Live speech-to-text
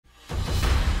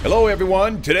Hello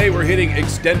everyone, today we're hitting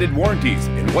extended warranties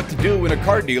and what to do when a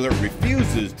car dealer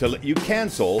refuses to let you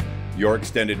cancel your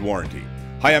extended warranty.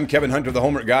 Hi, I'm Kevin Hunter, the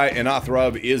Homework Guy and author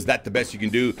of Is That the Best You Can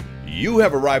Do? You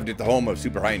have arrived at the home of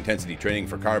super high intensity training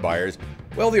for car buyers.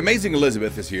 Well, the amazing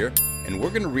Elizabeth is here and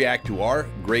we're going to react to our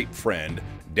great friend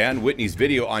Dan Whitney's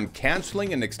video on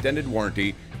canceling an extended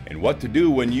warranty and what to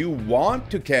do when you want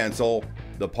to cancel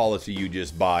the policy you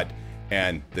just bought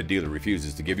and the dealer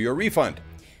refuses to give you a refund.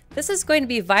 This is going to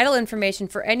be vital information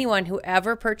for anyone who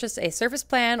ever purchased a service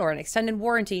plan or an extended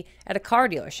warranty at a car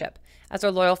dealership. As our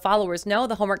loyal followers know,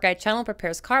 the Homework Guide channel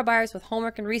prepares car buyers with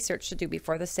homework and research to do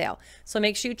before the sale. So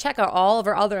make sure you check out all of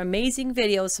our other amazing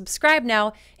videos, subscribe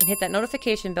now, and hit that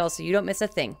notification bell so you don't miss a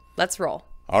thing. Let's roll.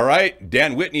 All right,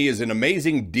 Dan Whitney is an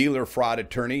amazing dealer fraud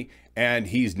attorney, and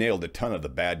he's nailed a ton of the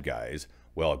bad guys.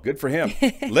 Well, good for him.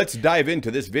 Let's dive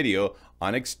into this video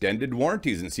on extended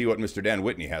warranties and see what Mr. Dan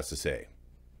Whitney has to say.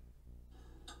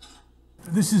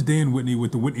 This is Dan Whitney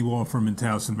with the Whitney Law Firm in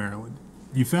Towson, Maryland.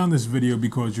 You found this video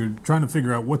because you're trying to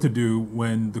figure out what to do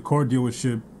when the car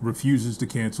dealership refuses to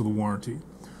cancel the warranty.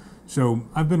 So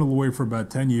I've been a lawyer for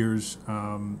about 10 years.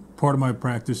 Part of my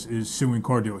practice is suing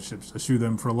car dealerships. I sue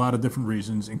them for a lot of different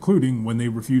reasons, including when they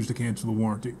refuse to cancel the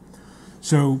warranty.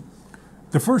 So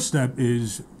the first step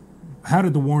is, how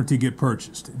did the warranty get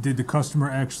purchased? Did the customer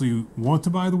actually want to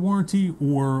buy the warranty,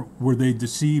 or were they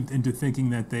deceived into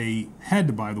thinking that they had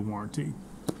to buy the warranty?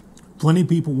 Plenty of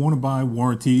people want to buy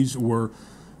warranties or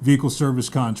vehicle service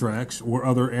contracts or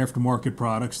other aftermarket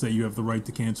products that you have the right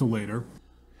to cancel later.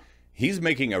 He's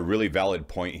making a really valid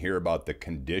point here about the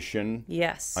condition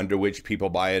under which people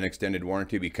buy an extended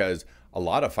warranty, because a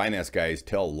lot of finance guys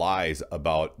tell lies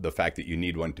about the fact that you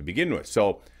need one to begin with.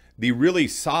 So the really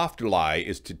soft lie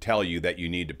is to tell you that you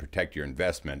need to protect your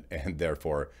investment and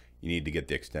therefore you need to get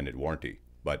the extended warranty.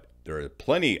 But there are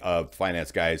plenty of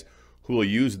finance guys who will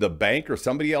use the bank or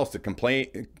somebody else to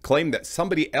claim that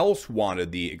somebody else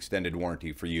wanted the extended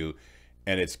warranty for you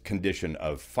and it's condition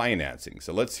of financing.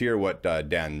 So let's hear what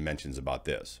Dan mentions about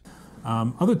this.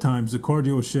 Other times the car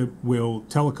dealership will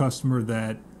tell a customer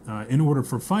that in order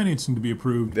for financing to be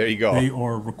approved, there you go, they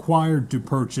are required to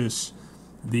purchase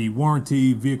the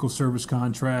warranty, vehicle service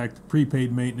contract,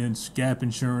 prepaid maintenance, gap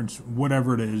insurance,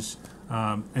 whatever it is,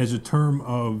 as a term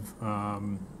of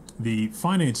the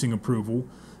financing approval,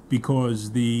 because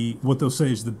what they'll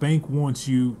say is the bank wants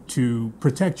you to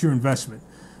protect your investment.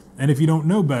 And if you don't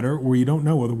know better or you don't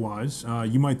know otherwise,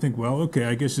 you might think, well, okay,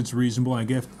 I guess it's reasonable. I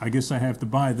guess I have to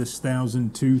buy this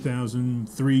 $1,000, $2,000,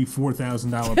 $3,000,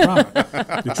 $4,000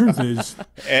 product. The truth is,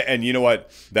 and you know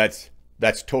what? That's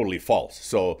totally false.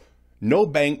 So no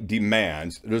bank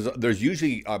demands. There's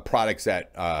usually products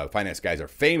that finance guys are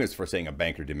famous for saying a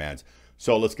banker demands.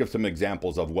 So let's give some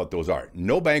examples of what those are.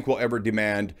 No bank will ever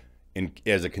demand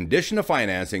as a condition of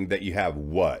financing that you have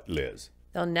what, Liz?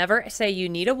 They'll never say you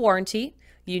need a warranty,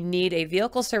 you need a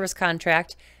vehicle service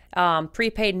contract,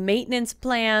 prepaid maintenance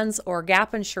plans, or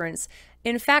gap insurance.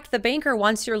 In fact, the banker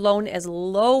wants your loan as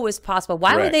low as possible.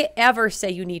 Why would they ever say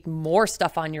you need more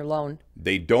stuff on your loan?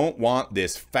 They don't want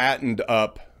this fattened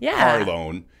up car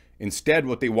loan. Instead,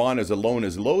 what they want is a loan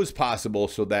as low as possible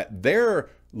so that their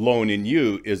loan in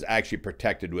you is actually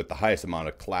protected with the highest amount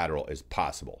of collateral as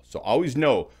possible. So always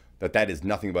know that that is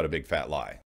nothing but a big fat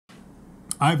lie.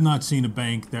 I've not seen a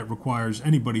bank that requires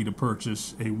anybody to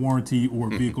purchase a warranty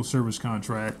or vehicle service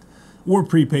contract or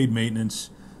prepaid maintenance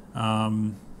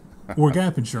or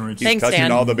gap insurance. He's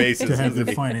touching all the bases to have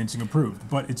their financing approved.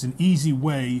 But it's an easy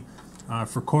way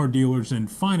for car dealers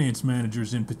and finance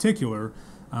managers in particular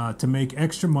to make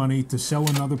extra money, to sell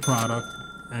another product,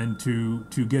 and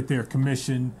to get their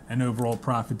commission and overall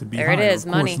profit to be higher. There it is,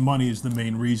 of course, money is the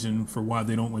main reason for why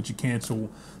they don't let you cancel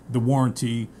the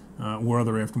warranty or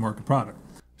other aftermarket product.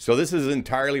 So this is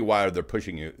entirely why they're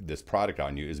pushing this product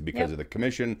on you, is because of the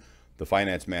commission the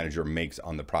finance manager makes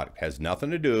on the product. Has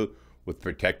nothing to do with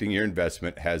protecting your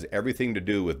investment, has everything to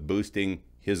do with boosting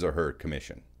his or her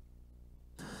commission.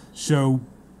 So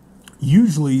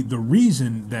usually the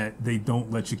reason that they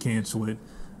don't let you cancel it,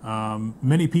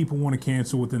 many people want to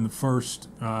cancel within the first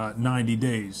 90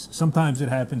 days. Sometimes it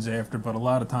happens after, but a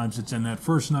lot of times it's in that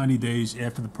first 90 days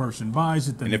after the person buys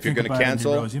it. Then and if you're going to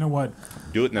cancel, realize, you know what?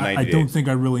 Do it in the 90 days. I don't think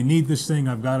I really need this thing.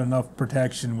 I've got enough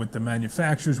protection with the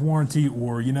manufacturer's warranty,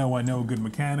 or you know, I know a good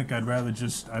mechanic. I'd rather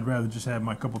just have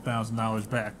my couple $1,000s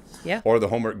back. Yeah. Or the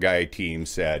Homework Guy team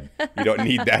said, you don't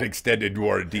need that extended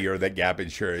warranty or that gap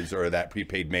insurance or that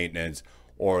prepaid maintenance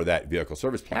or that vehicle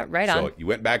service plan. Right on. So you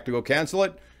went back to go cancel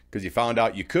it because you found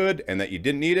out you could and that you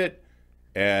didn't need it,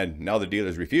 and now the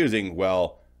dealer's refusing.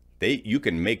 Well, you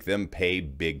can make them pay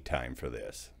big time for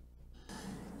this.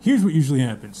 Here's what usually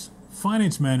happens.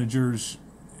 finance managers,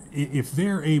 if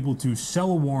they're able to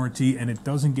sell a warranty and it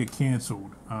doesn't get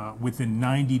canceled within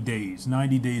 90 days,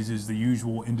 90 days is the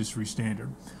usual industry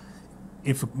standard.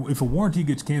 If a warranty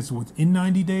gets canceled within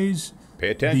 90 days, pay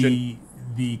attention.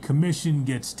 The commission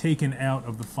gets taken out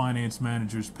of the finance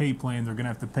manager's pay plan. They're going to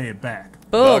have to pay it back.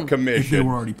 Boom. The commission. If they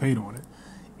were already paid on it.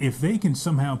 If they can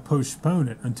somehow postpone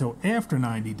it until after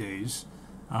 90 days,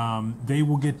 they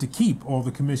will get to keep all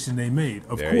the commission they made.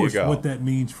 Of course, what that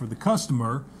means for the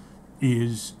customer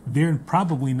is they're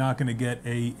probably not going to get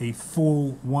a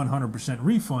full 100%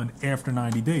 refund after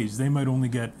 90 days. They might only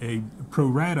get a pro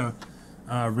rata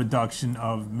reduction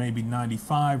of maybe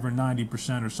 95 or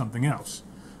 90% or something else.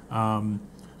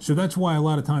 So that's why a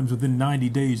lot of times within 90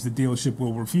 days the dealership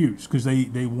will refuse, because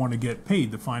they want to get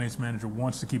paid. The finance manager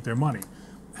wants to keep their money.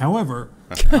 However,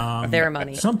 their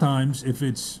money. Sometimes if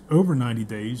it's over 90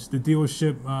 days, the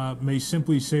dealership may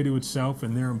simply say to itself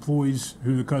and their employees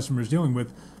who the customer is dealing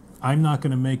with, I'm not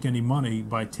going to make any money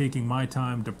by taking my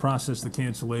time to process the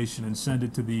cancellation and send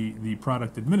it to the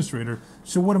product administrator.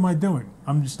 So what am I doing?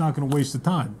 I'm just not going to waste the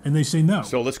time. And they say no.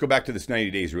 So let's go back to this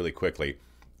 90 days really quickly.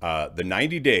 The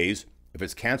 90 days, if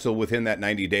it's canceled within that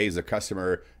 90 days, the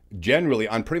customer generally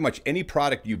on pretty much any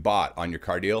product you bought on your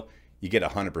car deal, you get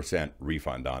 100%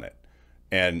 refund on it.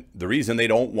 And the reason they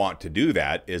don't want to do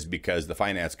that is because the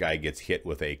finance guy gets hit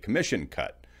with a commission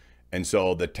cut. And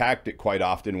so the tactic quite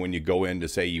often when you go in to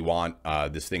say you want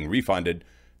this thing refunded,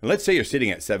 and let's say you're sitting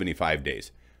at 75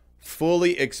 days,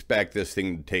 fully expect this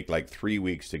thing to take like 3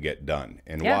 weeks to get done.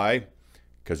 And why?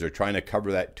 Because they're trying to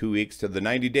cover that 2 weeks to the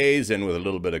 90 days and with a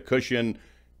little bit of cushion.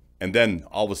 And then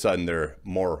all of a sudden they're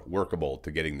more workable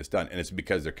to getting this done. And it's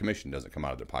because their commission doesn't come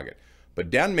out of their pocket. But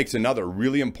Dan makes another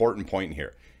really important point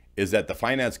here, is that the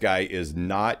finance guy is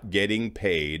not getting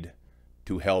paid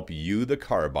to help you, the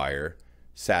car buyer,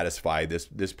 satisfy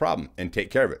this problem and take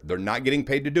care of it. They're not getting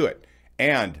paid to do it.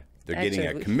 And they're getting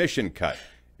a commission cut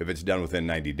if it's done within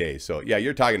 90 days. So yeah,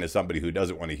 you're talking to somebody who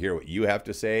doesn't want to hear what you have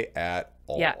to say at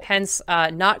all. Yeah, hence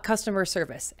not customer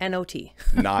service, NOT.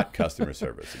 Not customer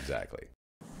service, exactly.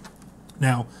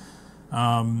 Now,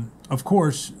 of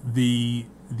course, the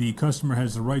customer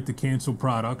has the right to cancel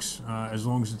products as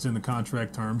long as it's in the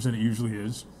contract terms, and it usually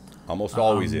is. Almost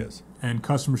always is. And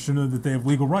customers should know that they have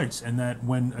legal rights, and that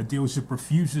when a dealership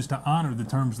refuses to honor the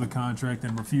terms of the contract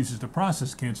and refuses to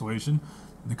process cancellation,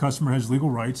 the customer has legal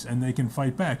rights and they can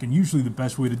fight back. And usually the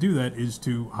best way to do that is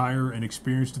to hire an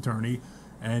experienced attorney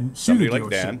and sue the dealership. Like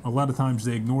Dan. A lot of times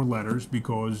they ignore letters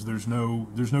because there's no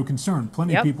concern.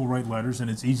 Plenty of people write letters and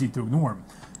it's easy to ignore them.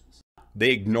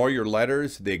 They ignore your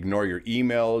letters, they ignore your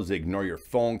emails, they ignore your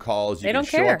phone calls. You can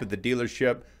show up at the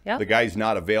dealership. Yep. The guy's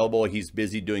not available. He's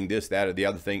busy doing this, that, or the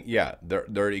other thing. Yeah,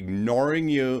 they're ignoring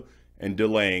you and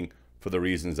delaying for the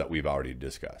reasons that we've already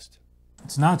discussed.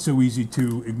 It's not so easy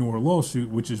to ignore a lawsuit,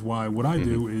 which is why what I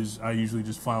do is I usually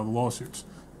just file the lawsuits.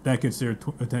 That gets their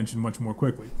attention much more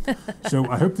quickly. So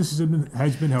I hope this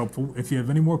has been helpful. If you have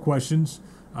any more questions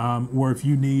or if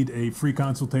you need a free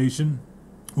consultation,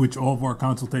 which all of our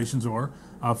consultations are,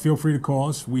 feel free to call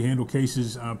us. We handle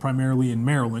cases primarily in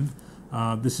Maryland.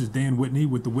 This is Dan Whitney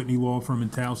with the Whitney Law Firm in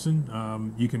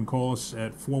Towson. You can call us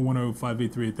at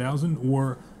 410-583-8000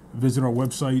 or visit our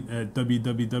website at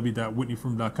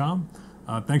www.whitneyfirm.com.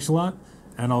 Thanks a lot,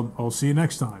 and I'll see you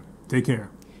next time. Take care.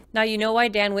 Now, you know why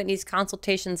Dan Whitney's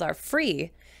consultations are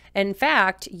free. In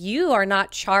fact, you are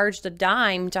not charged a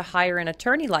dime to hire an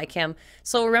attorney like him.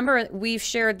 So remember, we've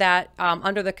shared that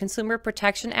under the Consumer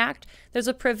Protection Act, there's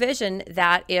a provision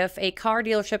that if a car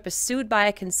dealership is sued by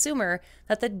a consumer,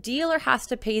 that the dealer has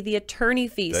to pay the attorney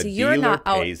fee. So you're not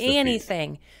out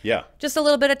anything. Yeah. Just a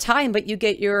little bit of time, but you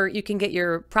can get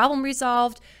your problem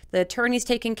resolved. The attorney's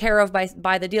taken care of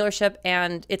by the dealership,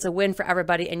 and it's a win for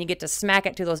everybody, and you get to smack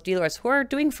it to those dealers who are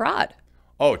doing fraud.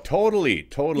 Oh, totally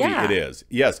it is.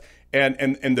 Yes.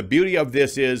 And the beauty of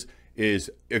this is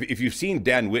if you've seen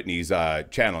Dan Whitney's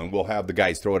channel, and we'll have the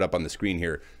guys throw it up on the screen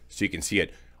here so you can see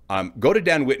it. Go to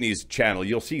Dan Whitney's channel.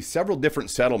 You'll see several different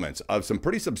settlements of some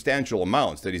pretty substantial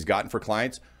amounts that he's gotten for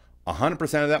clients.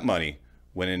 100% of that money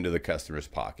went into the customer's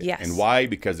pocket. Yes. And why?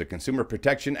 Because the Consumer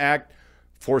Protection Act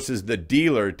forces the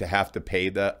dealer to have to pay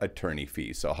the attorney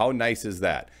fee. So how nice is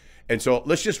that? And so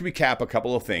let's just recap a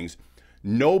couple of things.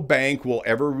 No bank will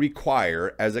ever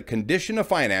require, as a condition of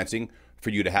financing, for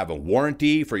you to have a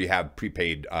warranty, for you to have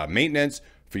prepaid maintenance,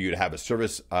 for you to have a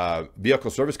service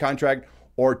vehicle service contract,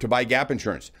 or to buy gap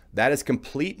insurance. That is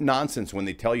complete nonsense when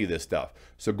they tell you this stuff.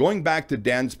 So going back to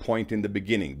Dan's point in the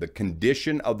beginning, the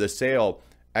condition of the sale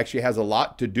actually has a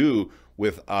lot to do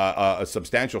with a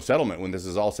substantial settlement when this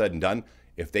is all said and done.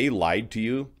 If they lied to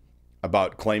you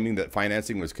about claiming that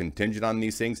financing was contingent on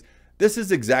these things, This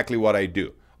is exactly what I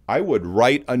do. I would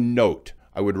write a note.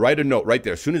 I would write a note right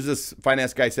there. As soon as this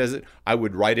finance guy says it, I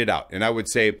would write it out. And I would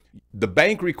say, the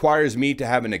bank requires me to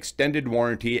have an extended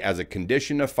warranty as a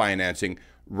condition of financing.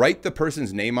 Write the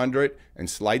person's name under it and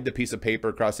slide the piece of paper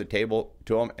across the table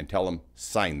to them and tell them,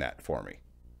 sign that for me.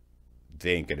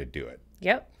 They ain't going to do it.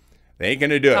 Yep. They ain't going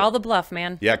to do it. Call the bluff,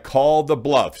 man. Yeah, call the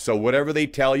bluff. So whatever they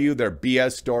tell you, their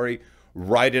BS story,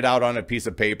 write it out on a piece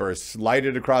of paper, slide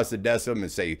it across the desk of them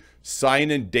and say, sign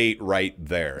and date right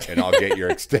there, and I'll get your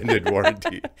extended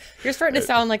warranty. You're starting to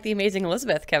sound like the amazing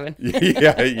Elizabeth, Kevin.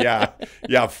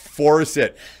 Yeah. Force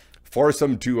it. Force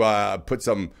them to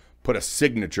put a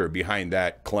signature behind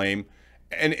that claim.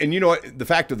 And you know what? The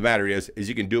fact of the matter is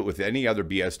you can do it with any other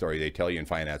BS story they tell you in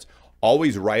finance.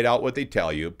 Always write out what they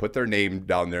tell you, put their name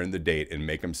down there in the date, and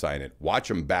make them sign it. Watch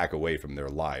them back away from their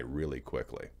lie really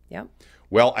quickly. Yep.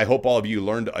 Well, I hope all of you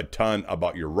learned a ton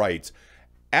about your rights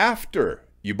after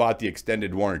you bought the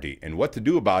extended warranty and what to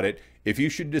do about it if you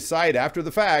should decide after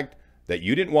the fact that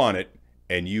you didn't want it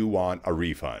and you want a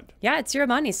refund. Yeah, it's your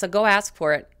money, so go ask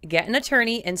for it. Get an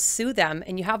attorney and sue them,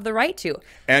 and you have the right to.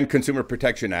 And Consumer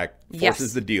Protection Act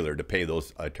forces the dealer to pay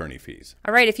those attorney fees.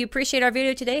 All right, if you appreciate our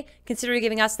video today, consider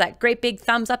giving us that great big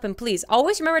thumbs up, and please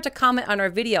always remember to comment on our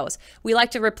videos. We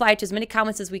like to reply to as many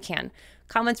comments as we can.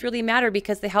 Comments really matter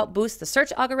because they help boost the search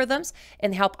algorithms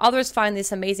and they help others find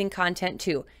this amazing content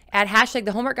too. Add hashtag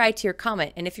the homework guide to your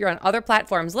comment, and if you're on other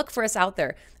platforms, look for us out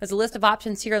there. There's a list of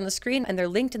options here on the screen and they're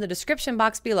linked in the description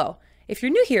box below. If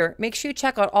you're new here, make sure you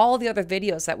check out all the other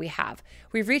videos that we have.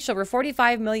 We've reached over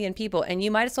 45 million people, and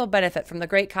you might as well benefit from the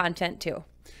great content too.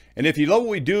 And if you love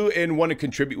what we do and want to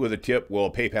contribute with a tip, well,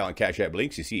 PayPal and Cash App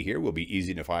links you see here will be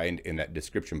easy to find in that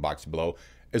description box below,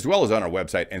 as well as on our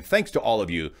website. And thanks to all of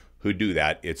you who do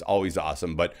that. It's always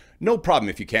awesome, but no problem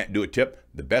if you can't do a tip.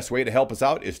 The best way to help us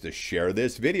out is to share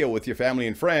this video with your family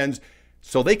and friends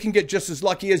so they can get just as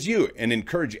lucky as you, and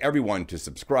encourage everyone to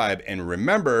subscribe. And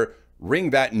remember, ring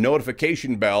that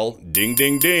notification bell. Ding,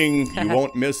 ding, ding. You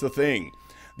won't miss a thing.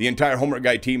 The entire Homework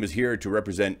Guide team is here to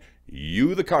represent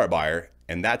you, the car buyer,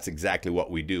 and that's exactly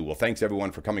what we do. Well, thanks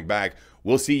everyone for coming back.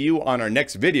 We'll see you on our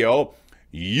next video.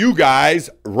 You guys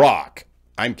rock.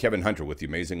 I'm Kevin Hunter with the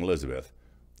amazing Elizabeth.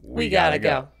 We gotta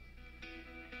go.